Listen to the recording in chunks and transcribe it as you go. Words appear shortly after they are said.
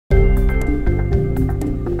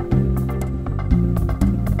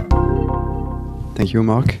Thank you,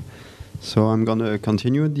 Mark. So I'm going to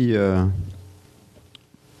continue the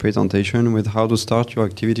presentation with how to start your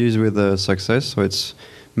activities with success. So it's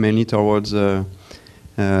mainly towards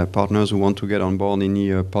partners who want to get on board in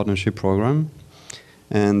the partnership program.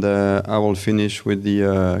 And I will finish with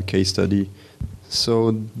the case study.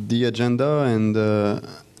 So the agenda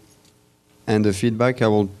and the feedback I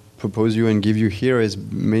will propose you and give you here is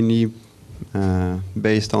mainly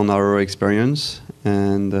based on our experience.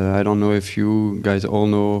 And I don't know if you guys all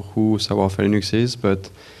know who Savoir-faire Linux is,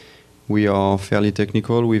 but we are fairly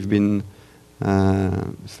technical. We've been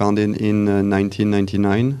founded in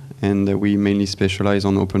 1999, and we mainly specialize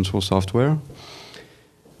on open source software.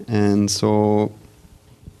 And so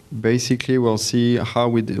basically we'll see how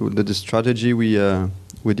we the strategy we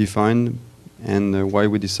defined and why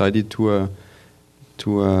we decided to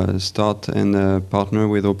start and partner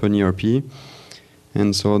with OpenERP.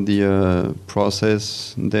 And so the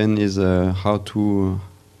process then is how to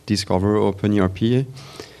discover OpenERP,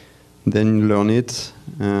 then learn it.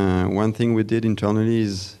 One thing we did internally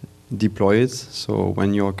is deploy it. So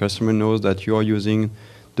when your customer knows that you are using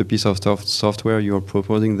the piece of software you're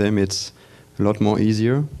proposing them, it's a lot more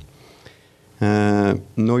easier.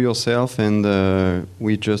 Know yourself, and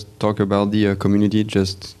we just talk about the community,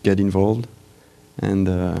 just get involved.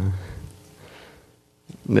 And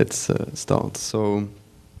let's start. So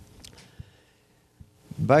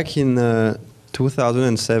back in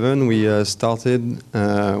 2007, we started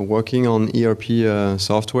working on ERP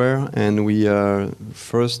software, and we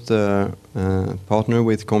first partnered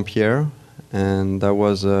with Compierre, and that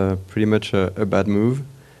was pretty much a bad move.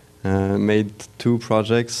 Made 2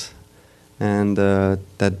 projects, and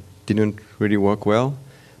that didn't really work well.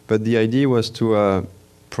 But the idea was to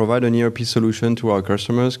provide an ERP solution to our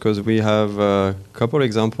customers, because we have a couple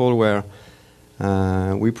examples where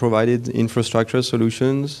we provided infrastructure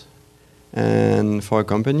solutions and for a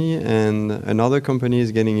company, and another company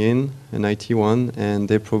is getting in, an IT one, and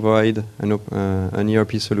they provide an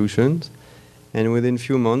ERP solution. And within a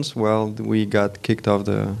few months, well, we got kicked off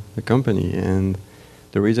the company. And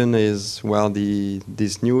the reason is, well,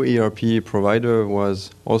 this new ERP provider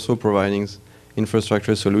was also providing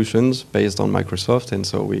infrastructure solutions based on Microsoft, and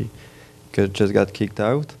so we just got kicked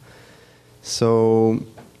out. So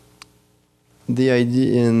the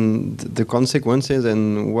idea and the consequences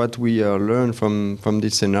and what we learned from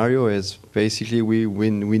this scenario is basically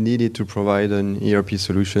we needed to provide an ERP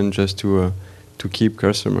solution just to keep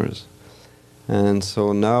customers. And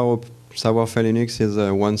so now Savoir-faire Linux is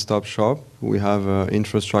a one-stop shop. We have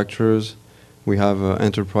infrastructures, we have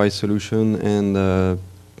enterprise solution, and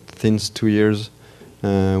since 2 years,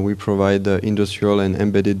 we provide industrial and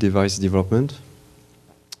embedded device development.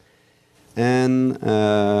 And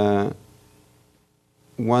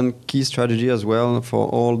one key strategy as well for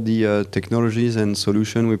all the technologies and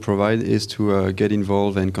solutions we provide is to get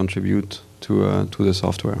involved and contribute to the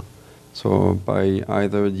software. So by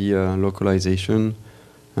either the localization,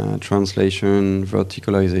 translation,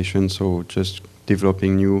 verticalization, so just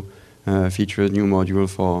developing new features, new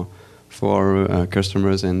modules for our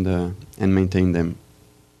customers and maintain them.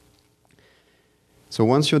 So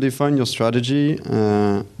once you define your strategy,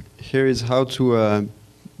 here is how to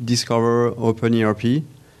discover OpenERP.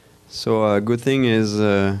 So a good thing is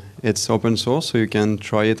it's open source, so you can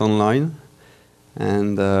try it online.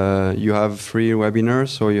 And you have free webinars,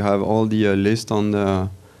 so you have all the list on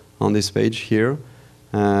this page here.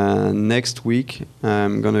 Next week,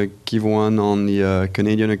 I'm going to give one on the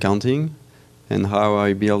Canadian accounting and how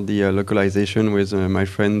I build the localization with my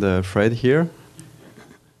friend Fred here.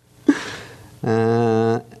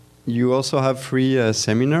 You also have free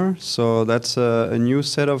seminar, so that's a new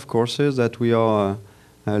set of courses that we are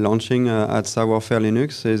launching at Savoir-faire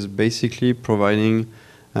Linux. Is basically providing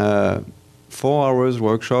 4 hours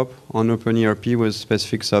workshop on OpenERP with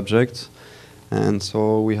specific subjects. And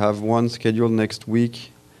so we have one scheduled next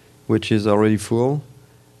week, which is already full,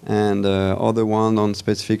 and other one on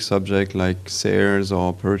specific subject like sales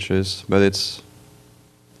or purchase. But it's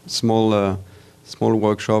small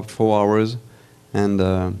workshop, 4 hours, and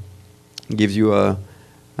gives you a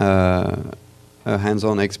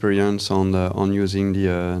hands-on experience on using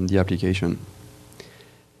the application.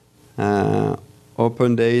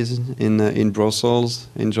 Open days in Brussels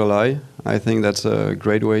in July. I think that's a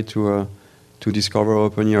great way to discover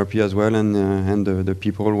OpenERP as well, and the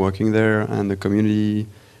people working there, and the community,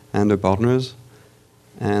 and the partners.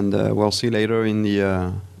 And we'll see later in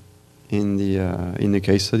the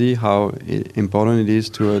case study how important it is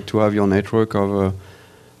to have your network of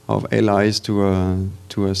allies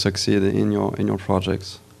to succeed in your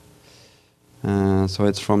projects. So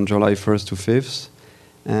it's from July 1st to 5th.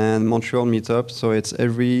 and Montreal meetup. So it's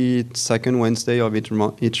every second Wednesday of each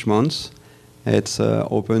month. It's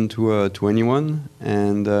open to anyone,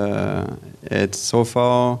 and it's so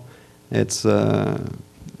far it's a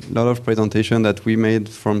lot of presentation that we made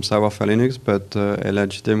from Savoir-faire Linux, but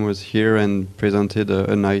Elajitem was here and presented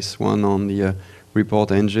a nice one on the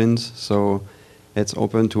report engines. So it's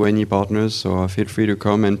open to any partners. So feel free to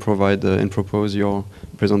come and provide and propose your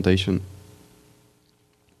presentation.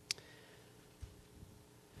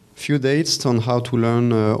 Few dates on how to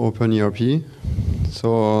learn OpenERP.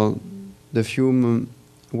 So the few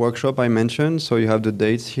workshop I mentioned, so you have the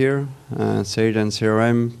dates here, Sage and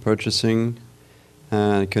CRM, purchasing,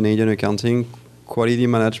 Canadian accounting, quality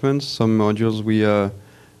management, some modules we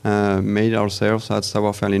made ourselves at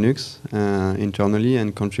Savoir-faire Linux internally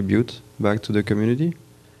and contribute back to the community.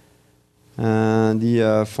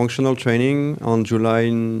 The functional training on July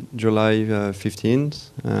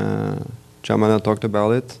 15th, Jamana talked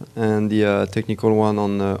about it, and the technical one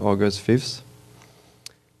on August 5th.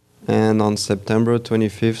 And on September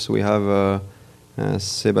 25th, we have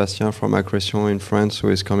Sébastien from Accretion in France, who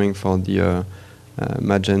is coming for the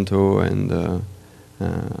Magento and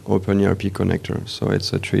OpenERP connector. So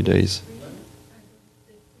it's 3 days.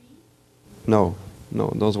 No,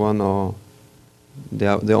 those one are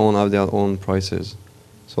they all have their own prices.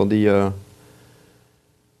 So the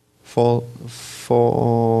for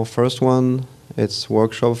first one, it's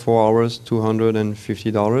workshop 4 hours,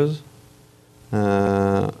 $250.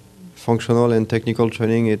 Functional and technical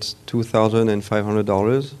training, it's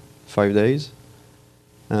 $2,500, 5 days.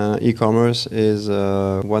 E-commerce is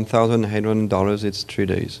 $1,800, it's 3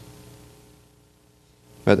 days.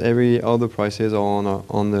 But every other prices are on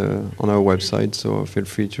our website, so feel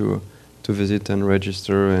free to visit and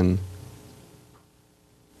register and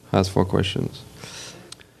ask for questions.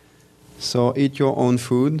 So eat your own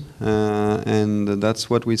food, and that's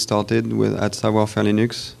what we started with at Savoir-faire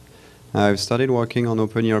Linux. I've started working on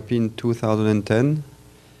OpenERP in 2010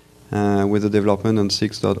 with the development on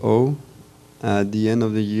 6.0. At the end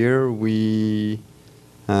of the year, we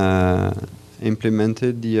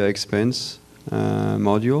implemented the expense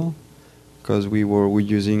module because we were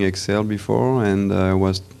using Excel before, and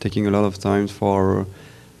was taking a lot of time for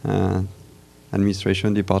our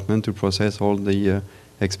administration department to process all the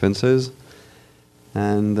expenses.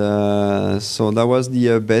 And so that was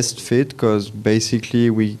the best fit, because basically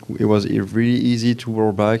it was really easy to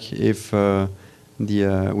roll back if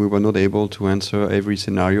we were not able to answer every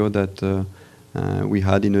scenario that we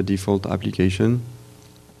had in a default application.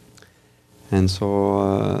 And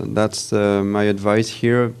so that's my advice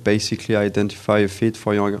here. Basically identify a fit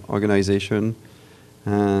for your organization,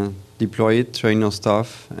 deploy it, train your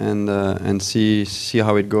staff, and see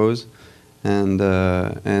how it goes. And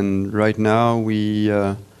right now we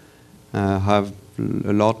have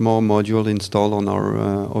a lot more modules installed on our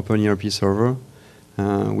OpenERP server.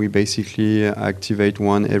 We basically activate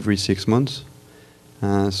one every 6 months.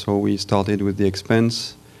 So we started with the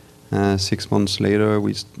expense. 6 months later,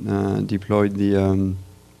 we deployed the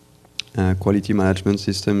quality management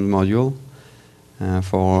system module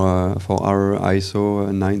for our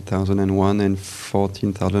ISO 9001 and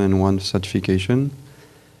 14001 certification.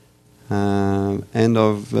 End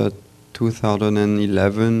of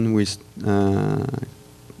 2011, we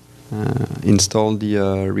installed the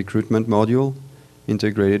recruitment module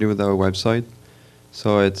integrated with our website.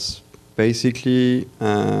 So it's basically,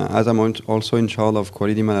 as I'm also in charge of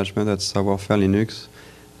quality management at Savoir-faire Linux,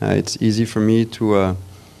 it's easy for me to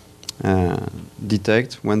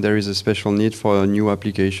detect when there is a special need for a new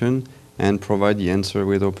application and provide the answer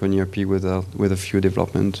with OpenERP with a few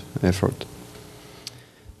development effort.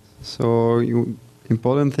 So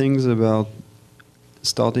important things about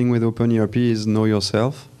starting with OpenERP is know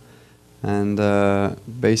yourself, and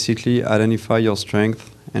basically identify your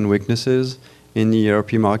strengths and weaknesses in the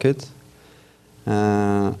ERP market,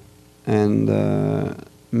 and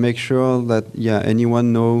make sure that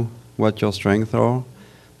anyone know what your strengths are.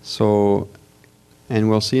 So, and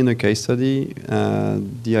we'll see in a case study,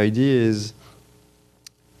 the idea is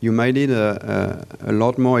you might need a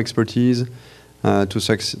lot more expertise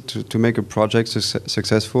to make a project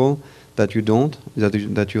successful that you don't,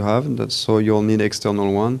 that you have. So you'll need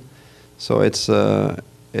external one. So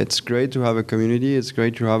it's great to have a community. It's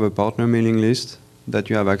great to have a partner mailing list that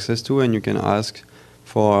you have access to, and you can ask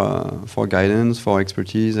for guidance, for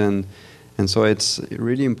expertise, and so it's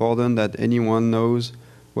really important that anyone knows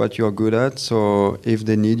what you're good at. So if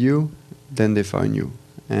they need you, then they find you,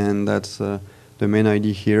 and that's the main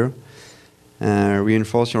idea here.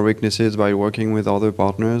 Reinforce your weaknesses by working with other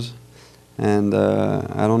partners, And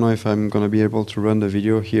I don't know if I'm going to be able to run the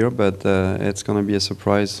video here, but it's going to be a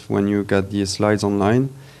surprise when you get the slides online.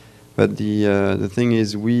 But the thing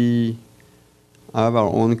is, we have our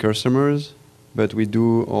own customers, but we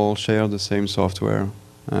do all share the same software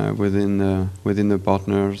within the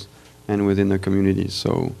partners and within the community.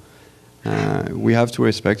 So we have to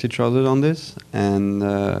respect each other on this. And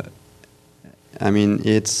I mean,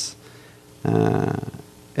 if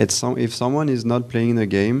someone is not playing the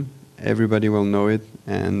game, everybody will know it,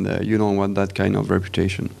 and you don't want that kind of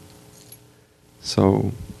reputation.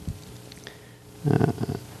 So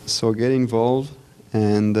get involved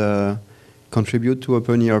and contribute to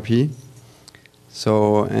OpenERP.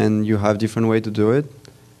 So, and you have different way to do it.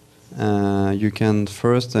 You can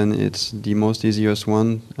first, and it's the most easiest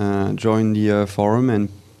one, join the forum and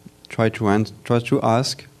try to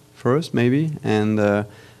ask first, maybe, and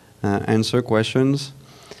answer questions.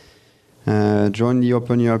 Join the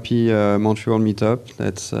OpenERP Montreal meetup.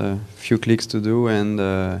 That's a few clicks to do, and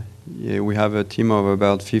yeah, we have a team of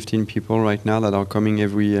about 15 people right now that are coming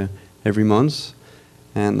every month,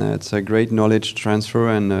 and it's a great knowledge transfer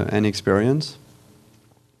and experience.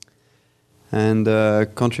 And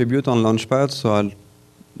contribute on Launchpad. So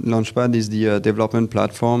Launchpad is the development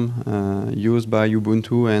platform used by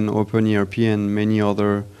Ubuntu and OpenERP and many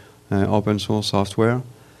other open source software.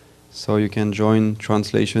 So you can join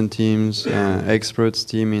translation teams, experts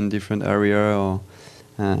team in different area, or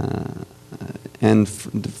and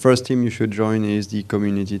the first team you should join is the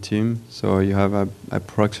community team. So you have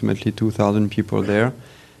approximately 2,000 people there.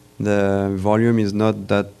 The volume is not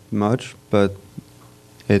that much, but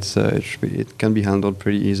it can be handled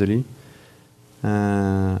pretty easily.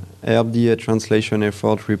 Help the translation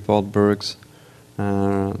effort, report bugs,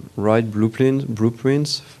 write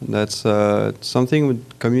blueprints. That's something the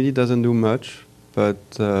community doesn't do much, but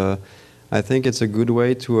I think it's a good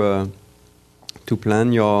way to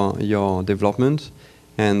plan your development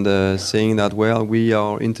and saying that, well, we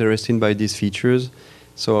are interested by these features,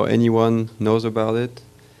 so anyone knows about it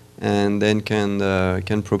and then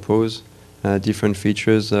can propose different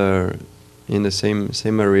features in the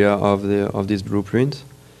same area of this blueprint.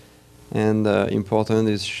 And important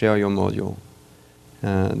is share your module.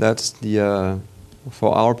 That's the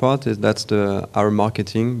for our part that's our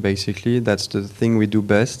marketing, basically. That's the thing we do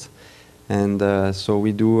best, and so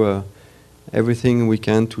we do everything we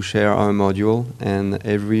can to share our module. And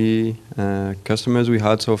every customers we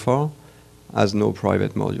had so far has no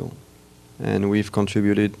private module, and we've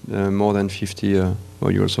contributed more than 50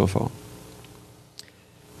 modules so far.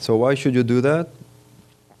 So why should you do that?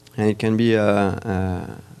 And it can be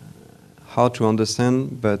hard to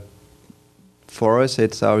understand, but for us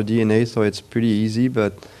it's our DNA, so it's pretty easy.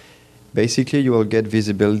 But basically you will get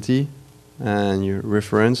visibility and your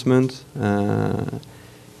referencement.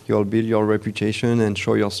 You'll build your reputation and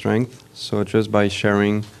show your strength. So just by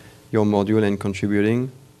sharing your module and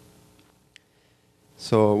contributing.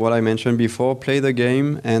 So what I mentioned before, play the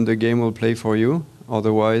game and the game will play for you.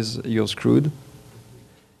 Otherwise you're screwed.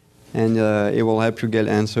 And it will help you get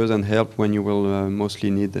answers and help when you will mostly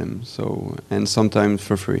need them. So, and sometimes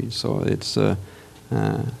for free. So it's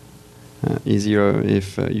easier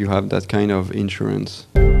if you have that kind of insurance.